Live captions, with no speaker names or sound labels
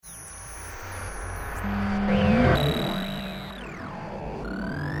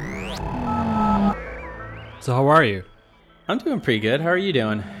So how are you? I'm doing pretty good. How are you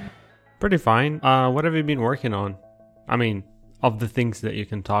doing? Pretty fine. What have you been working on? I mean, of the things that you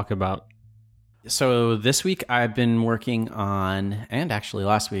can talk about. So this week I've been working on, and actually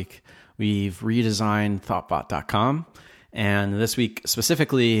last week, we've redesigned thoughtbot.com. And this week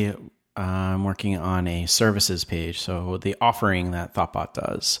specifically, I'm working on a services page. So the offering that Thoughtbot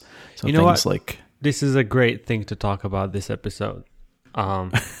does. So you know things what? like... This is a great thing to talk about this episode.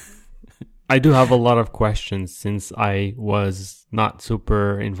 I do have a lot of questions since I was not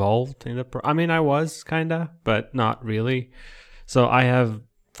super involved in the... I was kinda, but not really. So I have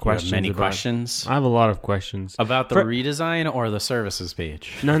questions. Many questions? I have a lot of questions. About the redesign or the services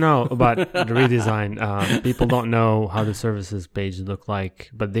page? No, about the redesign. People don't know how the services page look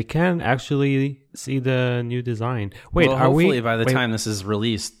like, but they can actually see the new design. Wait, well, hopefully by the time this is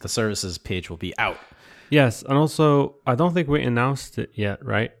released, the services page will be out. Yes, and also, I don't think we announced it yet,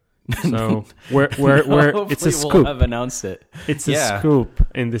 right? So we're it's a scoop. We'll have announced it. It's a scoop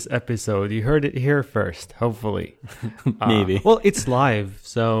in this episode. You heard it here first, hopefully. Maybe. Well, it's live,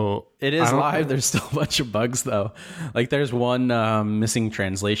 so it is live. There's still a bunch of bugs though. Like there's one missing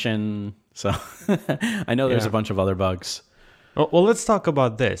translation. So I know there's a bunch of other bugs. Well, let's talk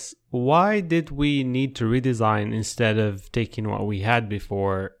about this. Why did we need to redesign instead of taking what we had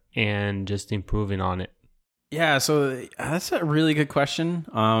before and just improving on it? Yeah, so that's a really good question.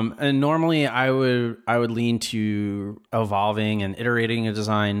 And normally I would lean to evolving and iterating a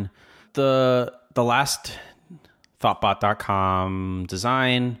design. The last thoughtbot.com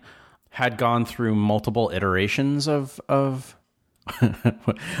design had gone through multiple iterations of I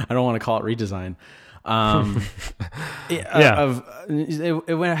don't want to call it redesign. It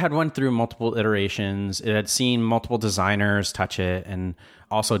had went through multiple iterations. It had seen multiple designers touch it and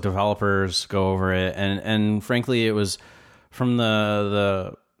also developers go over it. And frankly, it was from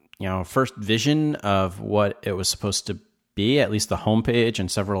the first vision of what it was supposed to be, at least the homepage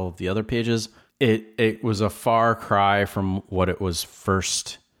and several of the other pages. It was a far cry from what it was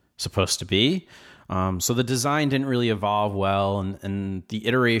first supposed to be. So the design didn't really evolve well, and the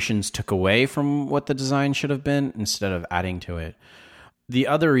iterations took away from what the design should have been instead of adding to it. The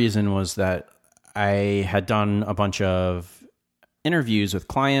other reason was that I had done a bunch of interviews with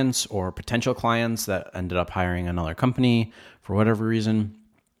clients or potential clients that ended up hiring another company for whatever reason.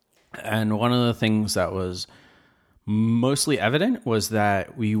 And one of the things that was mostly evident was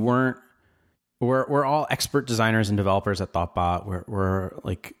that we're all expert designers and developers at Thoughtbot. We're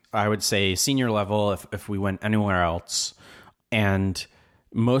like, I would say senior level if we went anywhere else. And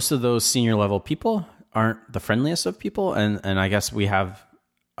most of those senior level people aren't the friendliest of people. And I guess we have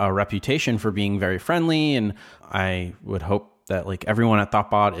a reputation for being very friendly. And I would hope that like everyone at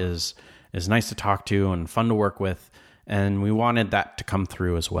Thoughtbot is nice to talk to and fun to work with. And we wanted that to come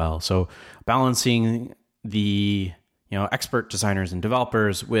through as well. So balancing the expert designers and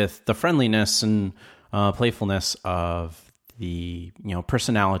developers with the friendliness and playfulness of the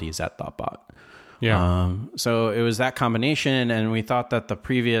personalities at Thoughtbot. Yeah. So it was that combination, and we thought that the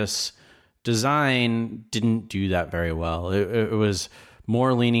previous design didn't do that very well. It was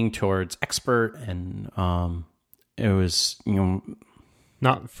more leaning towards expert, and it was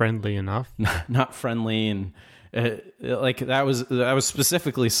not friendly enough. Not friendly, and that was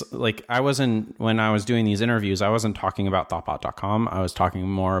specifically like I wasn't, when I was doing these interviews, I wasn't talking about thoughtbot.com. I was talking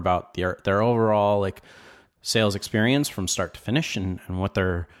more about their overall like sales experience from start to finish and what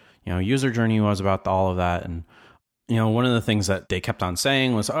their user journey was about all of that. And one of the things that they kept on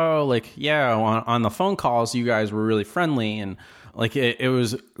saying was, on the phone calls you guys were really friendly, and like it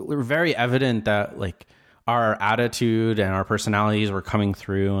was very evident that like our attitude and our personalities were coming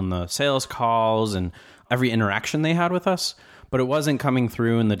through in the sales calls and every interaction they had with us, but it wasn't coming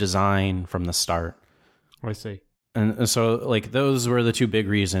through in the design from the start. I see. And so like those were the two big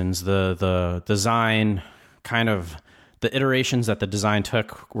reasons. The design, kind of the iterations that the design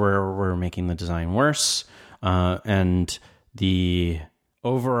took were making the design worse. And the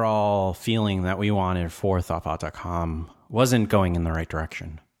overall feeling that we wanted for thoughtbot.com wasn't going in the right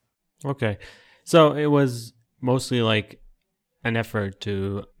direction. Okay. So it was mostly like an effort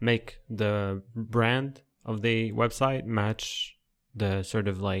to make the brand of the website match the sort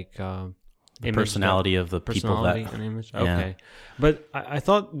of like the personality of the people that an image. Okay. But I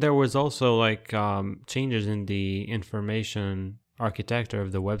thought there was also like changes in the information architecture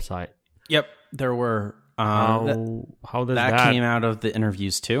of the website. Yep, there were. How does that came out of the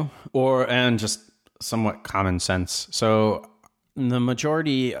interviews too, and just somewhat common sense. So the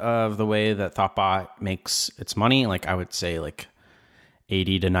majority of the way that Thoughtbot makes its money, like I would say like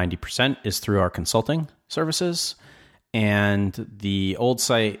 80 to 90% is through our consulting services. And the old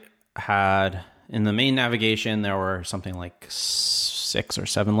site had in the main navigation, there were something like 6 or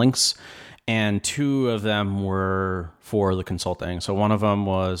 7 links, and 2 of them were for the consulting. So one of them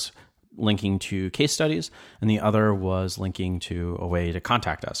was linking to case studies, and the other was linking to a way to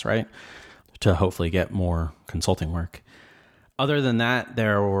contact us, right? To hopefully get more consulting work. Other than that,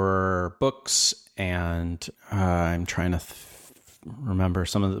 there were books, and I'm trying to remember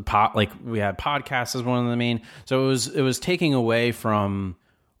some of the we had podcasts as one of the main. So it was taking away from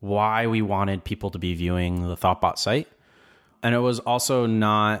why we wanted people to be viewing the Thoughtbot site, and it was also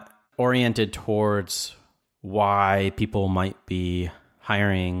not oriented towards why people might be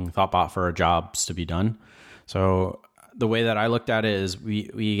hiring Thoughtbot for jobs to be done. So the way that I looked at it is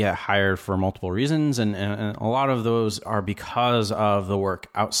we get hired for multiple reasons, and a lot of those are because of the work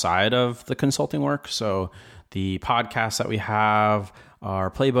outside of the consulting work. So the podcasts that we have,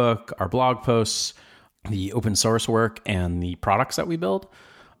 our playbook, our blog posts, the open source work, and the products that we build.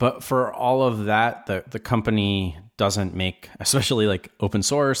 But for all of that, the company doesn't make, especially like open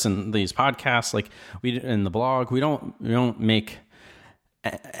source and these podcasts, like in the blog, we don't make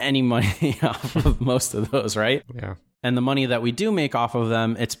any money off of most of those, right? Yeah. And the money that we do make off of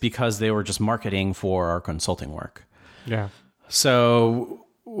them, it's because they were just marketing for our consulting work. Yeah. So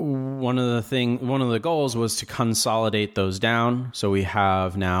one of the goals was to consolidate those down. So we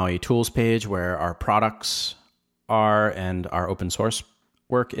have now a tools page where our products are and our open source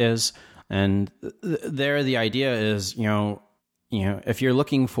work is. And there the idea is, if you're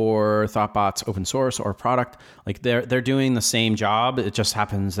looking for Thoughtbot's open source or product, like they're doing the same job. It just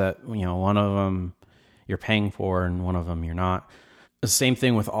happens that, one of them you're paying for and one of them you're not. The same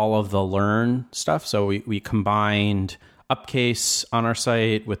thing with all of the Learn stuff. So we combined Upcase on our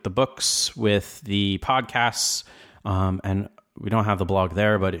site with the books, with the podcasts, and we don't have the blog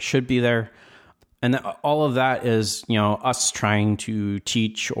there, but it should be there. And all of that is, us trying to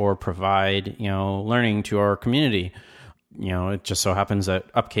teach or provide, learning to our community. It just so happens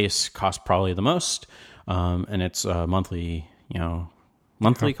that Upcase costs probably the most, and it's a monthly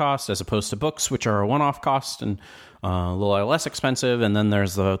cost, as opposed to books, which are a one-off cost and a little less expensive. And then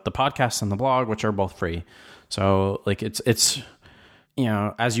there's the podcasts and the blog, which are both free. So like it's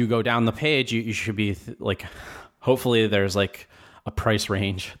as you go down the page, you should be hopefully there's like a price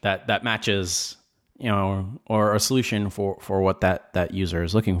range that matches, or a solution for what that user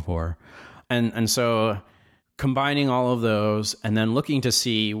is looking for. And so combining all of those and then looking to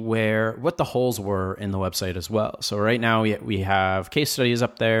see what the holes were in the website as well. So right now we have case studies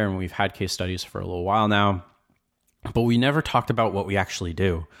up there, and we've had case studies for a little while now, but we never talked about what we actually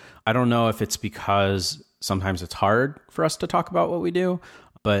do. I don't know if it's because sometimes it's hard for us to talk about what we do,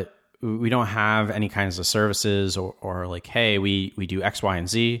 but we don't have any kinds of services or like, hey, we do X, Y, and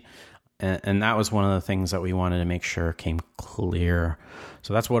Z. And that was one of the things that we wanted to make sure came clear.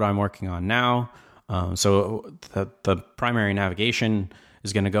 So that's what I'm working on now. So the primary navigation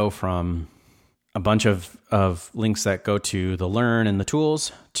is going to go from a bunch of links that go to the Learn and the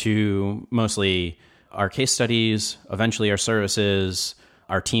tools to mostly our case studies, eventually our services,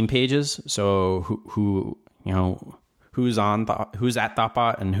 our team pages. So who's at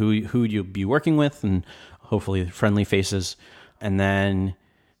Thoughtbot and who you'll be working with, and hopefully friendly faces, and then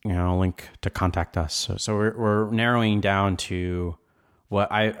link to contact us. So we're narrowing down to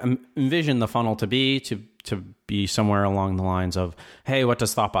what I envision the funnel to be somewhere along the lines of, hey, what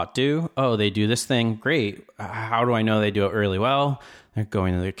does Thoughtbot do? Oh, they do this thing. Great. How do I know they do it really well? They're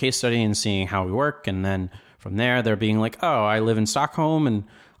going to the case study and seeing how we work. And then from there, they're being like, oh, I live in Stockholm and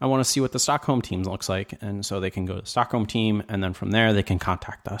I want to see what the Stockholm team looks like. And so they can go to the Stockholm team, and then from there, they can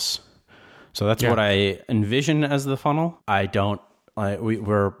contact us. So that's what I envision as the funnel. I don't,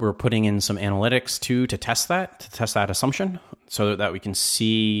 we're putting in some analytics to test that assumption, so that we can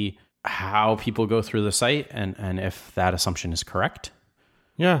see how people go through the site and if that assumption is correct.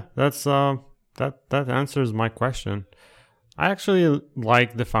 Yeah, that's that answers my question. I actually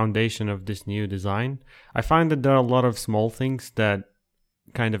like the foundation of this new design. I find that there are a lot of small things that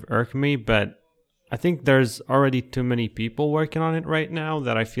kind of irk me, but I think there's already too many people working on it right now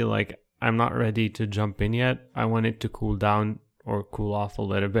that I feel like I'm not ready to jump in yet. I want it to cool down or cool off a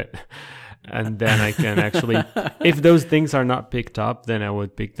little bit. And then I can actually, if those things are not picked up, then I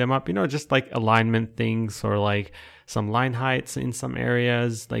would pick them up, just like alignment things or like some line heights in some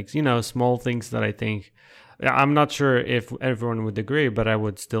areas, like, small things that I think, I'm not sure if everyone would agree, but I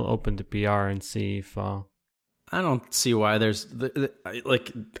would still open the PR and see if, I don't see why there's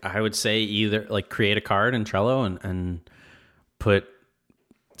like, I would say either like create a card in Trello and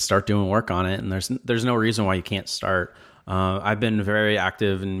start doing work on it. And there's no reason why you can't start. I've been very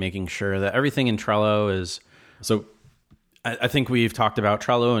active in making sure that everything in Trello is, so I think we've talked about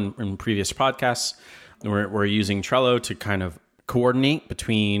Trello in previous podcasts. We're using Trello to kind of coordinate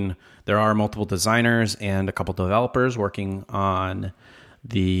between, there are multiple designers and a couple developers working on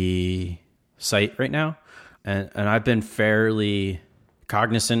the site right now. And I've been fairly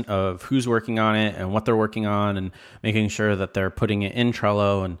cognizant of who's working on it and what they're working on, and making sure that they're putting it in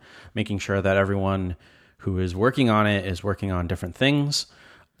Trello, and making sure that everyone who is working on it is working on different things.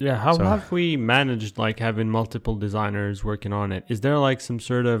 Yeah, how have we managed like having multiple designers working on it? Is there like some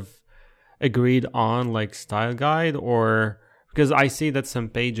sort of agreed on like style guide, or because I see that some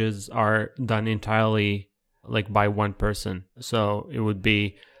pages are done entirely like by one person. So it would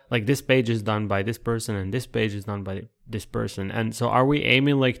be like this page is done by this person and this page is done by this person. And so are we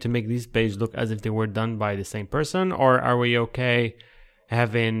aiming like to make these pages look as if they were done by the same person, or are we okay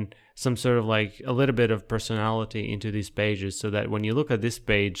having some sort of like a little bit of personality into these pages, so that when you look at this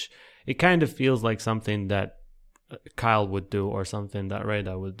page, it kind of feels like something that Kyle would do or something that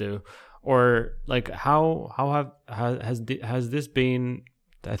Reda would do? Or like has this been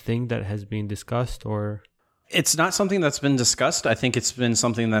a thing that has been discussed? Or it's not something that's been discussed. I think it's been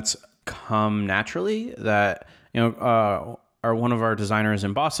something that's come naturally, that one of our designers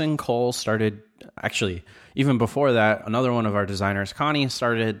in Boston, Cole, started, actually even before that, another one of our designers, Connie,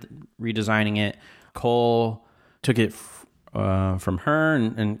 started redesigning it. Cole took it from her,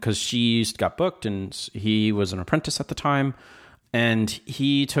 and because she got booked and he was an apprentice at the time, and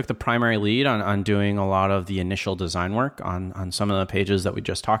he took the primary lead on doing a lot of the initial design work on some of the pages that we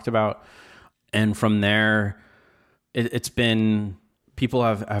just talked about. And from there, it's been, people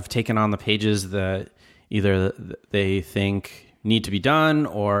have taken on the pages that either they think need to be done,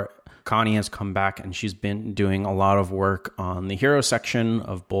 or Connie has come back and she's been doing a lot of work on the hero section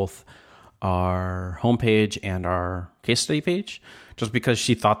of both our homepage and our case study page, just because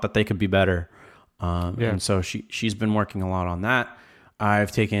she thought that they could be better. And so she's been working a lot on that.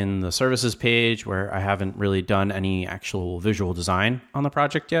 I've taken the services page, where I haven't really done any actual visual design on the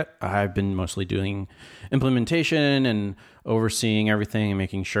project yet. I've been mostly doing implementation and overseeing everything and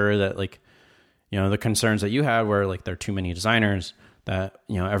making sure that, like, the concerns that you had were like there are too many designers, that,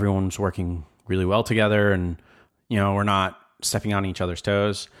 everyone's working really well together, and, we're not stepping on each other's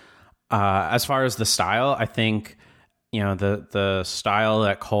toes. As far as the style, I think, the style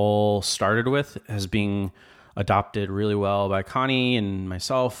that Cole started with has been adopted really well by Connie and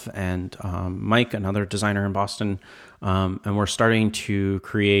myself and Mike, another designer in Boston. And we're starting to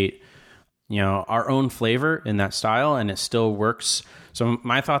create, our own flavor in that style, and it still works. So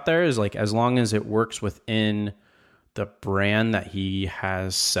my thought there is, like, as long as it works within the brand that he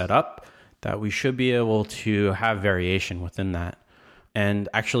has set up, that we should be able to have variation within that. And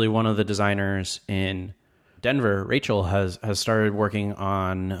actually, one of the designers in Denver, Rachel, has started working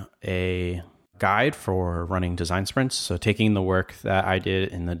on a guide for running design sprints. So taking the work that I did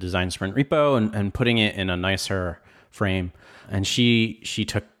in the design sprint repo and putting it in a nicer frame. And she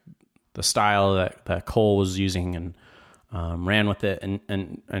took the style that Cole was using and ran with it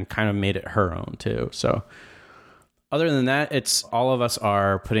and kind of made it her own too. So other than that, it's all of us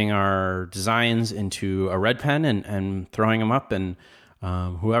are putting our designs into a red pen and throwing them up, and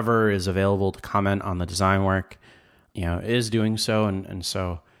whoever is available to comment on the design work, is doing so. And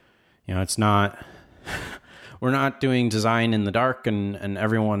so, it's not, we're not doing design in the dark and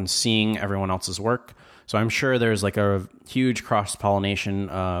everyone's seeing everyone else's work. So I'm sure there's like a huge cross-pollination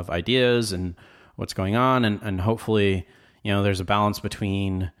of ideas and what's going on. And hopefully, there's a balance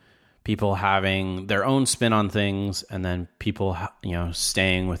between people having their own spin on things and then people,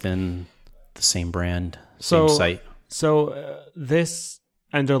 staying within the same brand, same site. So this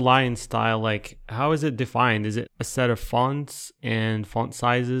underlying style, like, how is it defined? Is it a set of fonts and font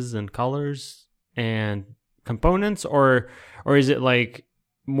sizes and colors and components, or is it like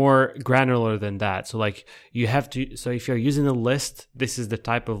more granular than that? So like you have to, so if you're using a list, this is the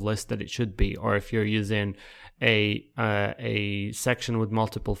type of list that it should be. Or if you're using a section with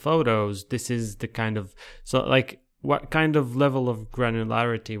multiple photos, this is the kind of, so like what kind of level of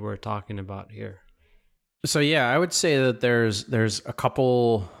granularity we're talking about here? So yeah, I would say that there's a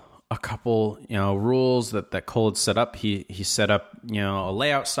couple rules that Cole had set up. He set up a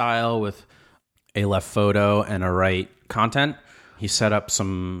layout style with a left photo and a right content. He set up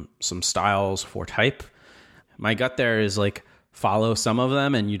some styles for type. My gut there is like, follow some of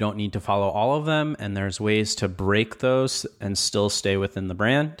them and you don't need to follow all of them, and there's ways to break those and still stay within the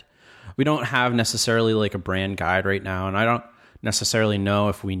brand. We don't have necessarily like a brand guide right now, and I don't necessarily know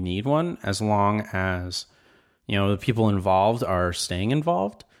if we need one, as long as the people involved are staying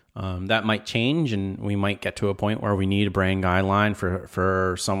involved. That might change, and we might get to a point where we need a brand guideline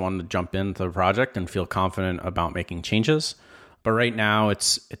for someone to jump into the project and feel confident about making changes. But right now,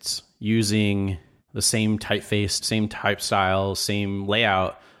 it's using the same typeface, same type style, same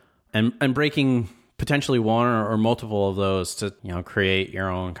layout, and breaking potentially one or multiple of those to create your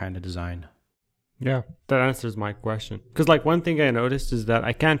own kind of design. Yeah, that answers my question. Because like one thing I noticed is that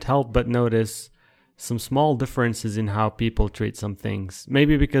I can't help but notice some small differences in how people treat some things.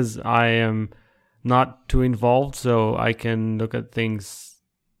 Maybe because I am not too involved, so I can look at things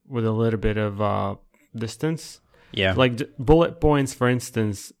with a little bit of distance. Yeah. Like bullet points, for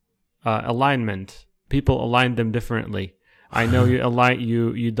instance, alignment. People align them differently. I know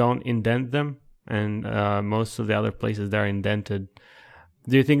you don't indent them, and most of the other places they're indented.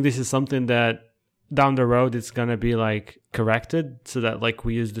 Do you think this is something that down the road it's gonna be like corrected so that like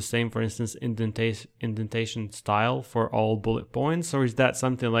we use the same, for instance, indentation style for all bullet points, or is that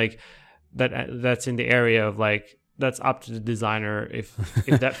something like that's in the area of like that's up to the designer if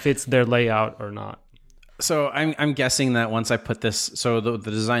that fits their layout or not? So I'm guessing that once I put this, so the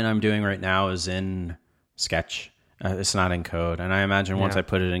design I'm doing right now is in Sketch. It's not in code, and I imagine once I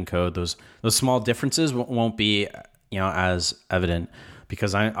put it in code, those small differences won't be as evident,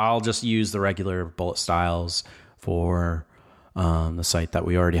 because I'll just use the regular bullet styles for the site that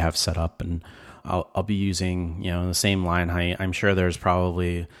we already have set up, and I'll be using the same line height. I'm sure there's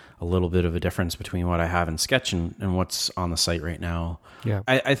probably a little bit of a difference between what I have in Sketch and what's on the site right now. Yeah,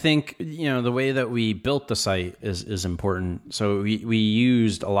 I think the way that we built the site is important. So we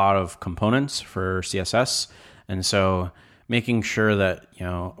used a lot of components for CSS, and so making sure that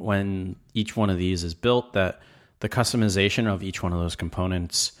when each one of these is built, that the customization of each one of those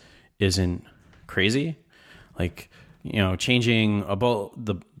components isn't crazy. Like, changing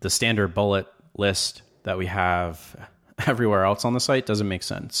the standard bullet list that we have everywhere else on the site doesn't make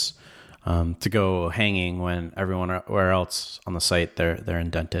sense. To go hanging when everywhere else on the site they're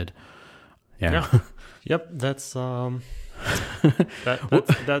indented. Yeah. Yep. That's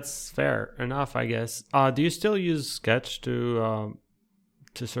that's fair enough, I guess. Do you still use Sketch to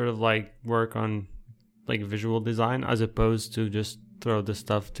sort of like work on like visual design as opposed to just throw the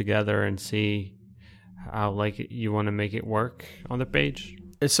stuff together and see how like you want to make it work on the page?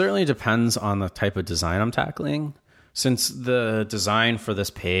 It certainly depends on the type of design I'm tackling. Since the design for this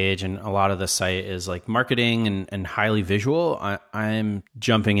page and a lot of the site is like marketing and highly visual, I'm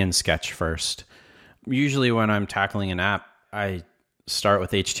jumping in Sketch first. Usually when I'm tackling an app, I start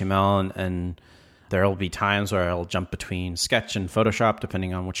with HTML, and there will be times where I'll jump between Sketch and Photoshop,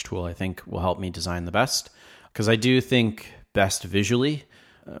 depending on which tool I think will help me design the best. Because I do think best visually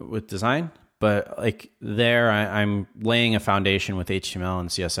with design, but like there I'm laying a foundation with HTML and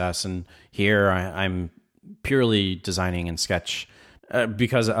CSS, and here I'm purely designing in Sketch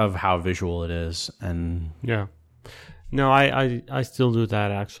because of how visual it is. And yeah, no, I still do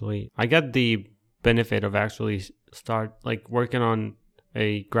that actually. I get the benefit of actually start like working on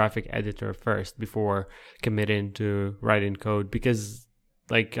a graphic editor first before committing to writing code, because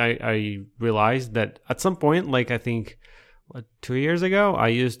like I realized that at some point, like I think 2 years ago, I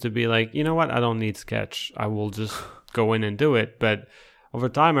used to be like, you know what, I don't need Sketch, I will just go in and do it. But over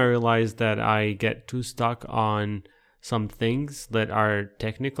time I realized that I get too stuck on some things that are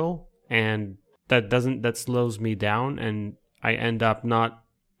technical, and that slows me down, and I end up not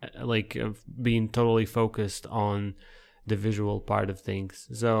like being totally focused on the visual part of things.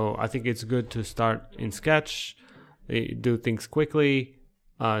 So I think it's good to start in Sketch, do things quickly,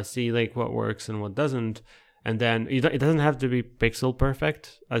 see like what works and what doesn't, and then it doesn't have to be pixel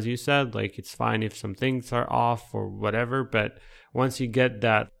perfect, as you said. Like it's fine if some things are off or whatever, but once you get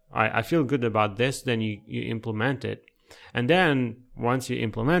that, I feel good about this, then you implement it. And then once you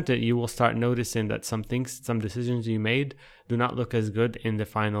implement it, you will start noticing that some decisions you made do not look as good in the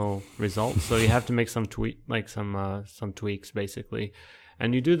final result. So you have to make some tweaks basically.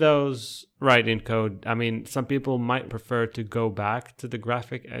 And you do those right in code. I mean, some people might prefer to go back to the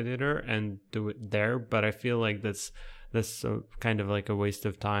graphic editor and do it there, but I feel like that's kind of like a waste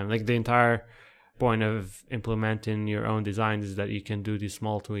of time. Like the entire point of implementing your own designs is that you can do these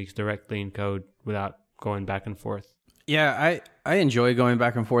small tweaks directly in code without going back and forth. Yeah, I enjoy going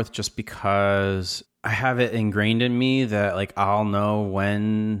back and forth just because I have it ingrained in me that like I'll know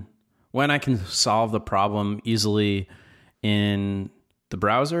when I can solve the problem easily in the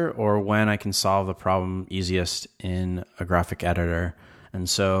browser, or when I can solve the problem easiest in a graphic editor. And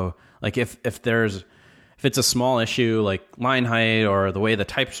so like if it's a small issue like line height or the way the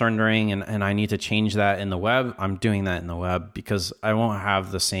type's rendering and I need to change that in the web, I'm doing that in the web, because I won't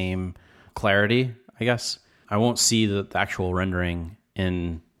have the same clarity, I guess. I won't see the actual rendering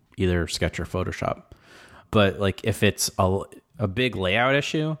in either Sketch or Photoshop. But like if it's a big layout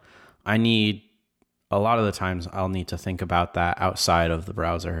issue, a lot of the times I'll need to think about that outside of the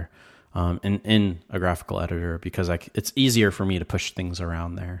browser, in a graphical editor, because it's easier for me to push things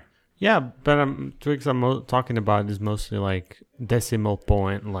around there. Yeah, but tricks I'm talking about is mostly like decimal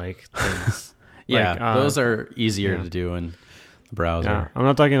point like things. Yeah, like, those are easier to do in the browser. Yeah, I'm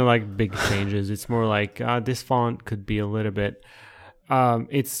not talking like big changes. It's more like this font could be a little bit.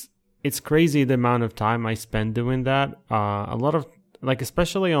 It's crazy the amount of time I spend doing that. A lot of like,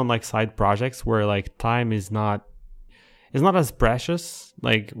 especially on like side projects where like time is not as precious.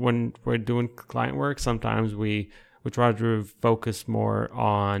 Like when we're doing client work, sometimes we try to focus more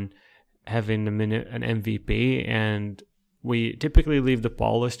on having an MVP, and we typically leave the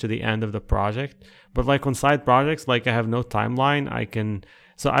polish to the end of the project. But like on side projects, like I have no timeline.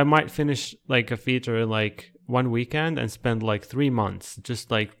 So I might finish like a feature like one weekend and spend like 3 months just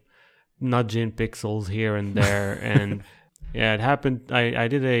like nudging pixels here and there. And yeah, it happened. I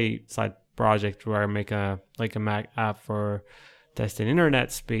did a side project where I make a Mac app for testing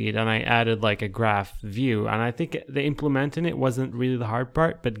internet speed, and I added like a graph view, and I think the implementing it wasn't really the hard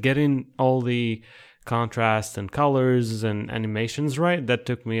part, but getting all the contrast and colors and animations right, that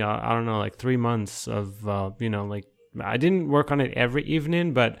took me I don't know, like 3 months of like I didn't work on it every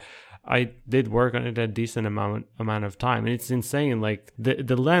evening, but I did work on it a decent amount of time. And it's insane like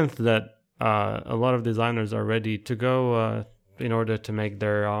the length that a lot of designers are ready to go in order to make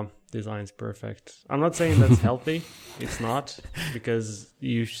their designs perfect. I'm not saying that's healthy. It's not, because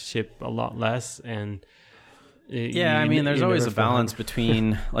you ship a lot less, and there's always a balance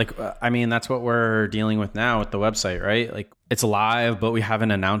between like, that's what we're dealing with now with the website, right? Like it's live, but we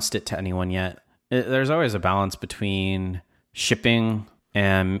haven't announced it to anyone yet. There's always a balance between shipping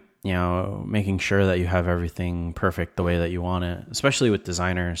and, making sure that you have everything perfect the way that you want it, especially with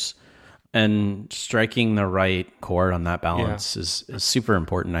designers. And striking the right chord on that balance is super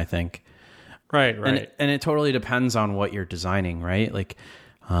important, I think. Right. And it totally depends on what you're designing, right? Like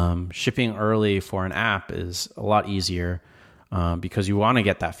shipping early for an app is a lot easier because you want to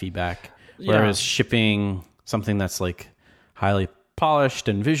get that feedback. Whereas shipping something that's like highly polished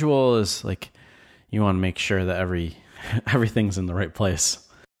and visual is like, you want to make sure that everything's in the right place.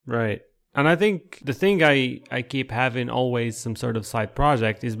 Right. And I think the thing I keep having always some sort of side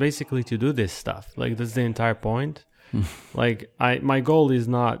project is basically to do this stuff. Like that's the entire point. Like my goal is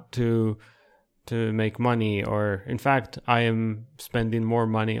not to make money, or in fact I am spending more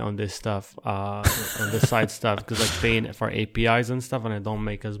money on this stuff, on the side stuff, because like paying for APIs and stuff, and I don't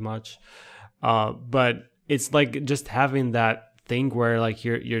make as much. But it's like just having that thing where like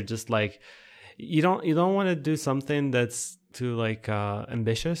you're just like you don't want to do something that's too like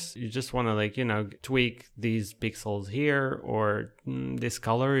ambitious. You just want to like tweak these pixels here, or this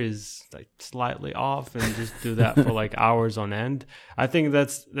color is like slightly off, and just do that for like hours on end. I think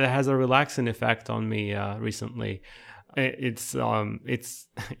that has a relaxing effect on me recently. It's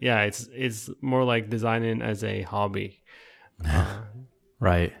more like designing as a hobby.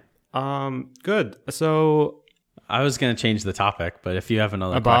 Right. Good. So I was going to change the topic, but if you have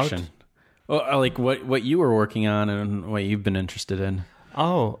another question. Well, like what you were working on and what you've been interested in.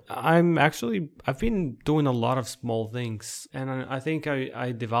 Oh, I've been doing a lot of small things, and I think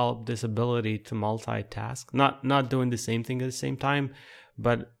I developed this ability to multitask, not doing the same thing at the same time,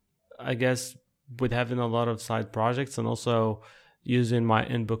 but I guess with having a lot of side projects and also using my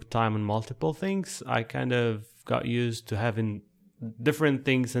in-book time on multiple things, I kind of got used to having different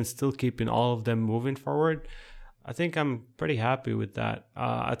things and still keeping all of them moving forward. I think I'm pretty happy with that.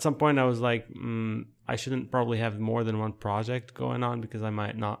 At some point I was like, I shouldn't probably have more than one project going on because I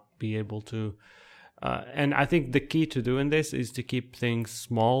might not be able to. And I think the key to doing this is to keep things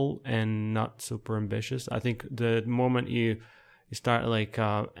small and not super ambitious. I think the moment you start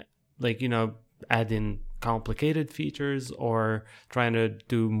adding complicated features or trying to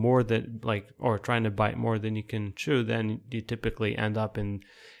do more than or trying to bite more than you can chew, then you typically end up in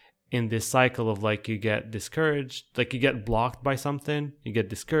this cycle of like you get discouraged, like you get blocked by something, you get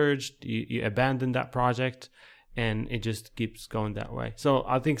discouraged, you abandon that project, and it just keeps going that way. So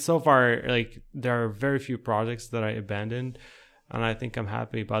I think so far, like there are very few projects that I abandoned, and I think I'm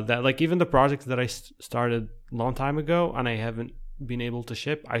happy about that. Like even the projects that I started a long time ago and I haven't been able to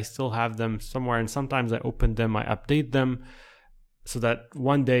ship, I still have them somewhere, and sometimes I open them, I update them, so that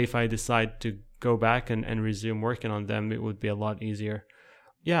one day if I decide to go back and resume working on them, it would be a lot easier.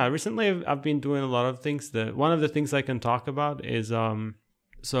 Yeah, recently I've been doing a lot of things. One of the things I can talk about is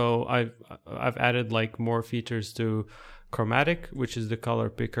so I've added like more features to Chromatic, which is the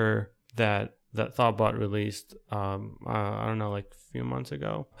color picker that that Thoughtbot released, I don't know, like a few months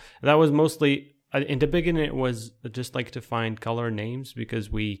ago. That was mostly, in the beginning, it was just like to find color names because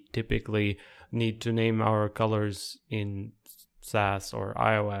we typically need to name our colors in Sass or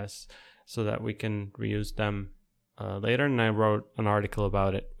iOS so that we can reuse them later. And I wrote an article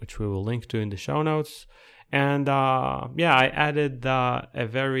about it, which we will link to in the show notes. And I added a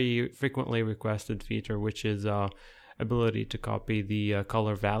very frequently requested feature, which is ability to copy the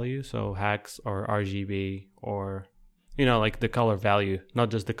color value, so hex or RGB, or like the color value,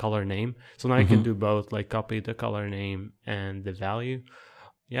 not just the color name. So now I can do both, like copy the color name and the value.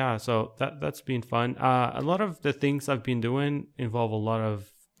 Yeah, so that's been fun. A lot of the things I've been doing involve a lot of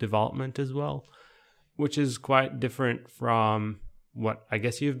development as well, which is quite different from what I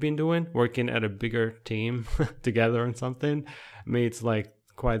guess you've been doing, working at a bigger team together on something. I mean, it's like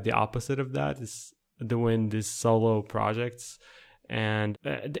quite the opposite of that. It's doing these solo projects, and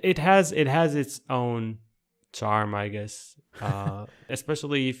it has its own charm, I guess.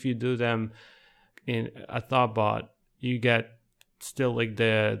 Especially if you do them in a Thoughtbot, you get still like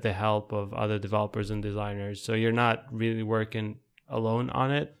the help of other developers and designers, so you're not really working alone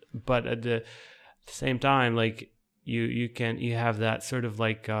on it. But at the same time, like you have that sort of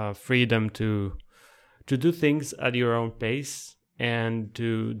like freedom to do things at your own pace and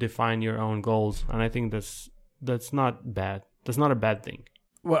to define your own goals. And I think that's not bad. That's not a bad thing.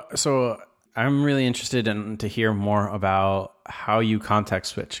 Well, so I'm really interested to hear more about how you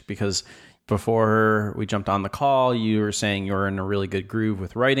context switch, because before we jumped on the call, you were saying you're in a really good groove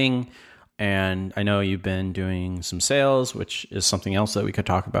with writing. And I know you've been doing some sales, which is something else that we could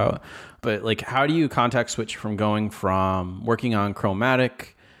talk about. But like, how do you context switch from going from working on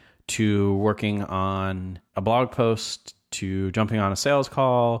Chromatic to working on a blog post to jumping on a sales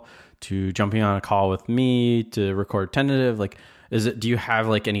call to jumping on a call with me to record tentative? Like, do you have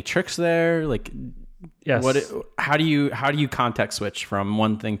like any tricks there? Like, yes. How do you context switch from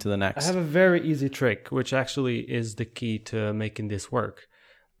one thing to the next? I have a very easy trick, which actually is the key to making this work.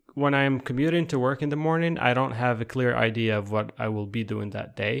 When I'm commuting to work in the morning, I don't have a clear idea of what I will be doing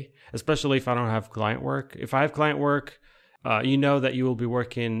that day, especially if I don't have client work. If I have client work, you know that you will be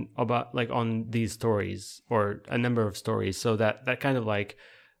working about like on these stories or a number of stories. So that kind of like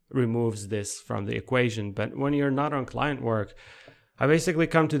removes this from the equation. But when you're not on client work, I basically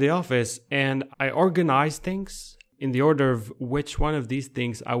come to the office and I organize things in the order of which one of these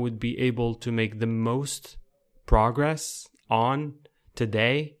things I would be able to make the most progress on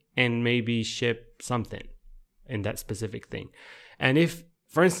today, and maybe ship something in that specific thing. And if,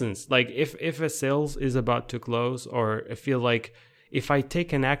 for instance, like if a sales is about to close, or I feel like if I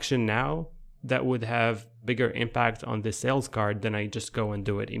take an action now that would have bigger impact on the sales card, then I just go and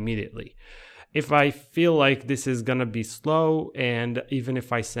do it immediately. If I feel like this is going to be slow, and even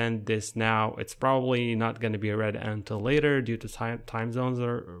if I send this now, it's probably not going to be read until later due to time zones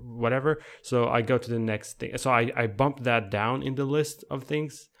or whatever. So I go to the next thing. So I bump that down in the list of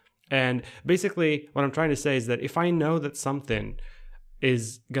things. And basically what I'm trying to say is that if I know that something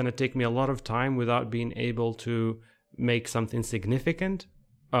is going to take me a lot of time without being able to make something significant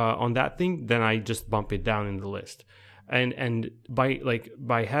on that thing, then I just bump it down in the list. And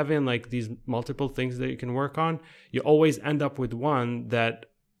by having like these multiple things that you can work on, you always end up with one that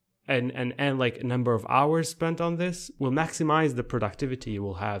and like a number of hours spent on this will maximize the productivity you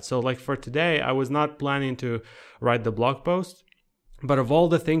will have. So like for today, I was not planning to write the blog post, but of all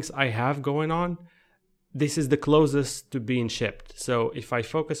the things I have going on, this is the closest to being shipped. So if I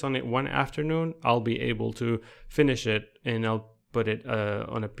focus on it one afternoon, I'll be able to finish it, and I'll put it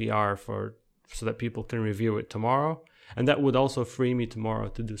on a PR so that people can review it tomorrow. And that would also free me tomorrow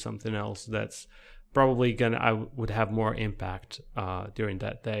to do something else that's probably I would have more impact during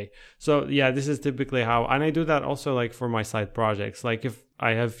that day. So yeah, this is typically how, and I do that also like for my side projects. Like if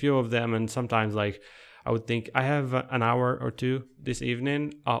I have few of them, and sometimes like I would think I have an hour or two this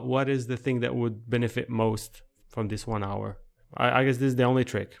evening. What is the thing that would benefit most from this 1 hour? I guess this is the only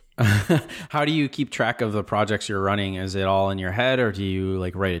trick. How do you keep track of the projects you're running? Is it all in your head, or do you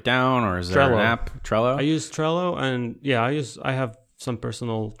like write it down, or is there an app? Trello? I use Trello, and yeah, I have some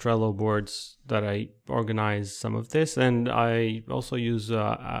personal Trello boards that I organize some of this, and I also use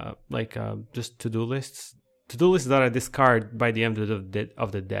just to-do lists that I discard by the end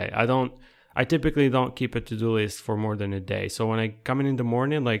of the day. I typically don't keep a to-do list for more than a day. So when I come in the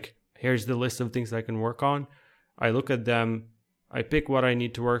morning, like here's the list of things I can work on. I look at them, I pick what I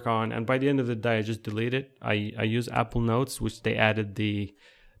need to work on, and by the end of the day, I just delete it. I use Apple Notes, which they added the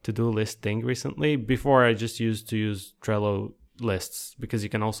to-do list thing recently. Before, I just used to use Trello lists, because you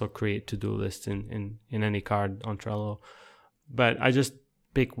can also create to-do lists in any card on Trello. But I just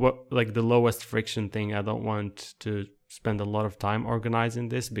pick what like the lowest friction thing. I don't want to spend a lot of time organizing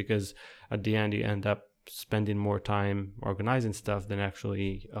this, because at the end you end up spending more time organizing stuff than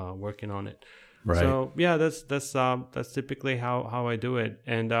actually working on it. Right. So yeah, that's typically how I do it.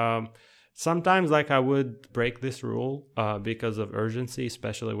 And sometimes like I would break this rule because of urgency,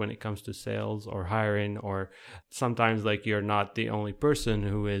 especially when it comes to sales or hiring, or sometimes like you're not the only person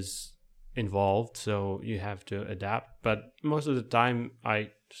who is involved, so you have to adapt. But most of the time I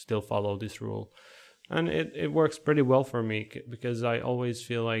still follow this rule. And it works pretty well for me, because I always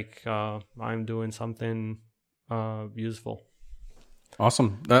feel like I'm doing something useful.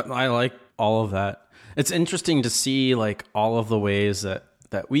 Awesome. I like all of that. It's interesting to see like all of the ways that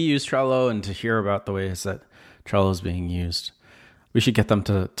we use Trello, and to hear about the ways that Trello is being used. We should get them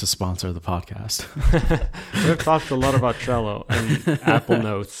to sponsor the podcast. We've talked a lot about Trello and Apple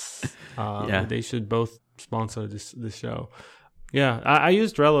Notes. Yeah. They should both sponsor this show. Yeah, I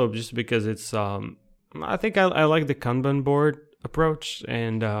use Trello just because it's... I think I like the Kanban board approach,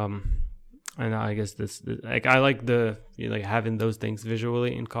 and I guess this like I like like having those things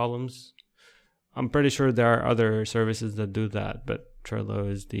visually in columns. I'm pretty sure there are other services that do that, but Trello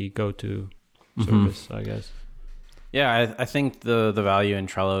is the go-to service, I guess. Yeah, I think the value in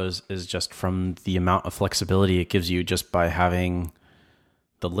Trello is just from the amount of flexibility it gives you just by having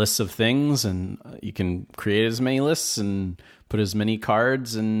the lists of things, and you can create as many lists and put as many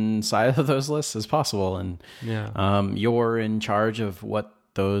cards inside of those lists as possible. And you're in charge of what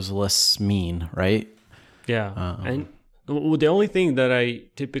those lists mean, right? Yeah. And the only thing that I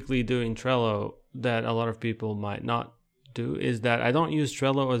typically do in Trello that a lot of people might not do is that I don't use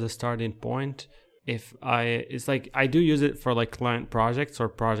Trello as a starting point. It's like I do use it for like client projects or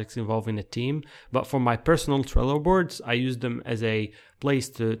projects involving a team, but for my personal Trello boards, I use them as a place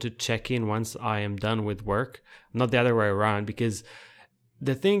to check in once I am done with work, not the other way around. Because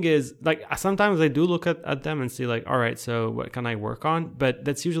the thing is, like, sometimes I do look at them and see like, all right, so what can I work on? But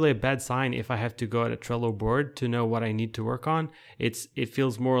that's usually a bad sign if I have to go at a Trello board to know what I need to work on. It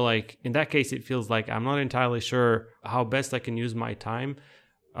feels more like, in that case, it feels like I'm not entirely sure how best I can use my time,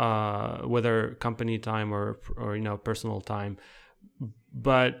 whether company time or personal time.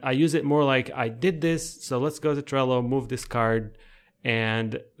 But I use it more like, I did this, so let's go to Trello, move this card,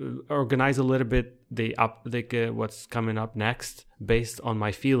 and organize a little bit what's coming up next based on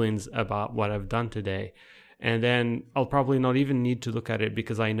my feelings about what I've done today. And then I'll probably not even need to look at it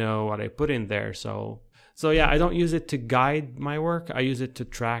because I know what I put in there. So yeah, I don't use it to guide my work. I use it to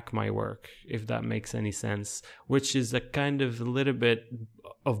track my work, if that makes any sense, which is a kind of a little bit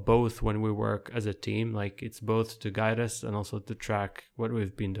of both when we work as a team. Like, it's both to guide us and also to track what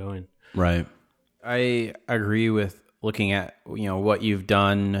we've been doing. Right. I agree with looking at, what you've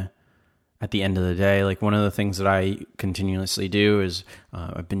done at the end of the day. Like, one of the things that I continuously do is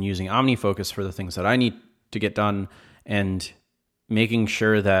I've been using OmniFocus for the things that I need to get done, and making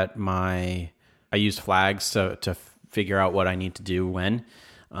sure that I use flags to figure out what I need to do when,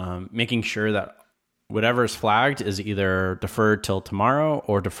 making sure that whatever is flagged is either deferred till tomorrow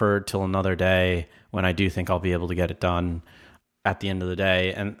or deferred till another day when I do think I'll be able to get it done at the end of the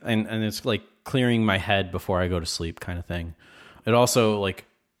day. And it's like clearing my head before I go to sleep kind of thing. It also, like,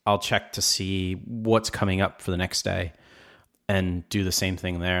 I'll check to see what's coming up for the next day and do the same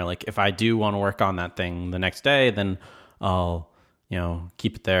thing there. Like, if I do want to work on that thing the next day, then I'll,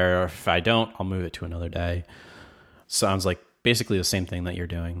 keep it there. Or if I don't, I'll move it to another day. Sounds like basically the same thing that you're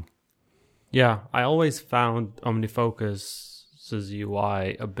doing. Yeah, I always found OmniFocus's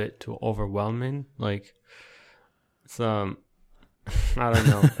UI a bit too overwhelming. Like, it's I don't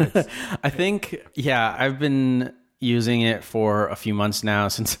know. I think, I've been using it for a few months now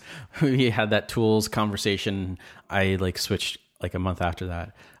since we had that tools conversation. I switched a month after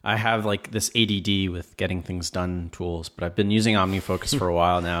that. I have this ADD with getting things done tools, but I've been using OmniFocus for a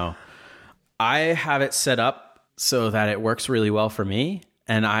while now. I have it set up so that it works really well for me.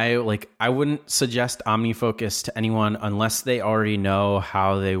 And I wouldn't suggest OmniFocus to anyone unless they already know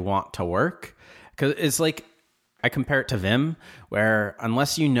how they want to work. Because it's like, I compare it to Vim, where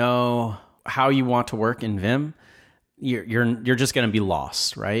unless you know how you want to work in Vim, you're just going to be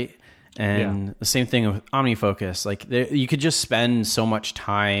lost, right? And the same thing with OmniFocus. You could just spend so much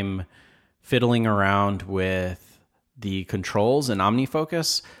time fiddling around with the controls in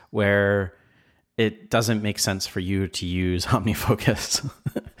OmniFocus where it doesn't make sense for you to use OmniFocus.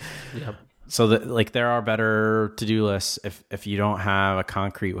 Yep. So that there are better to-do lists if you don't have a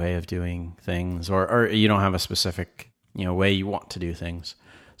concrete way of doing things, or you don't have a specific way you want to do things.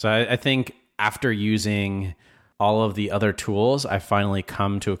 So I think after using all of the other tools, I finally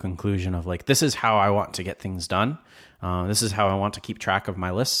come to a conclusion of like, this is how I want to get things done. This is how I want to keep track of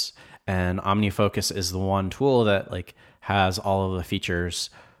my lists. And OmniFocus is the one tool that like has all of the features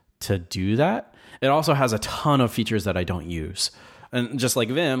to do that. It also has a ton of features that I don't use. And just like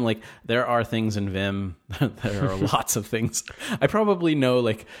Vim, like there are things in Vim, there are lots of things. I probably know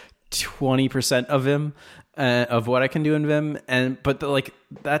like 20% of Vim, of what I can do in Vim. But like,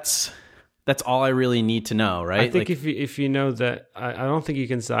 that's all I really need to know, right? I think like, if you know that, I don't think you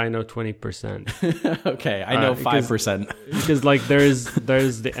can say I know 20%. Okay, I know 5%. Because like there's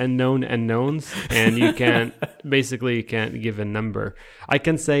the unknown unknowns, and you can't give a number. I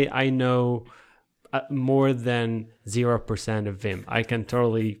can say I know more than 0% of Vim. I can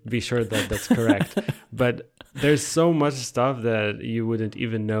totally be sure that that's correct. But there's so much stuff that you wouldn't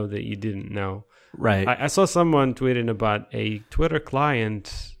even know that you didn't know. Right. I saw someone tweeting about a Twitter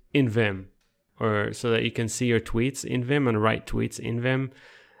client in Vim, or so that you can see your tweets in Vim and write tweets in Vim.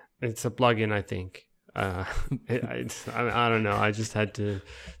 It's a plugin, I think. I don't know. I just had to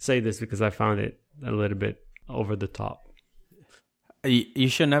say this because I found it a little bit over the top. You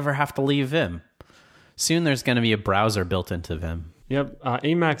should never have to leave Vim. Soon there's going to be a browser built into Vim. Yep.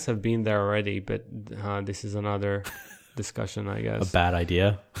 Emacs have been there already, but this is another discussion, I guess. A bad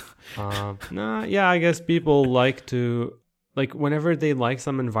idea. Yeah, I guess people like to, like whenever they like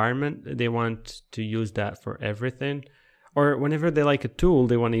some environment, they want to use that for everything. Or whenever they like a tool,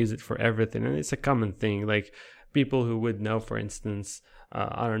 they want to use it for everything. And it's a common thing. Like people who would know, for instance,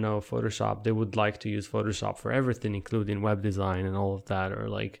 I don't know, Photoshop, they would like to use Photoshop for everything, including web design and all of that. Or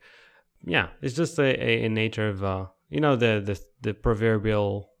like, yeah, it's just a nature of, the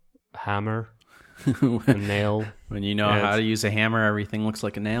proverbial hammer, a nail. When you know how to use a hammer, everything looks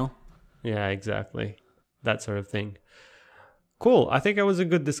like a nail. Yeah, exactly. That sort of thing. Cool. I think it was a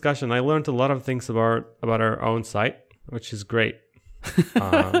good discussion. I learned a lot of things about our own site, which is great.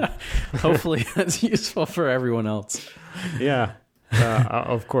 Hopefully that's useful for everyone else. Yeah,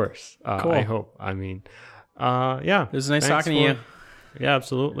 of course. Cool. I hope. I mean, yeah. It was nice talking to you. Yeah,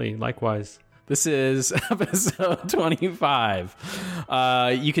 absolutely. Likewise. This is episode 25.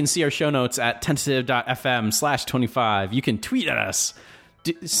 You can see our show notes at tentative.fm/25. You can tweet at us.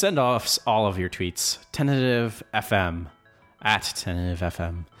 Send off all of your tweets. TentativeFM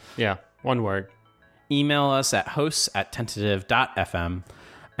 @TentativeFM. Yeah, one word. Email us at hosts@tentative.fm.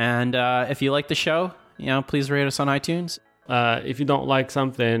 And if you like the show, please rate us on iTunes. If you don't like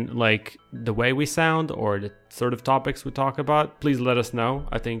something like the way we sound or the sort of topics we talk about, please let us know.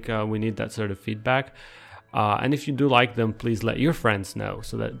 I think we need that sort of feedback. And if you do like them, please let your friends know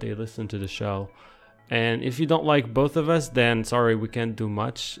so that they listen to the show. And if you don't like both of us, then sorry, we can't do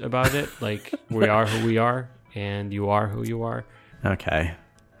much about it. Like, we are who we are, and you are who you are. Okay.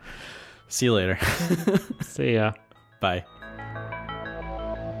 See you later. See ya. Bye.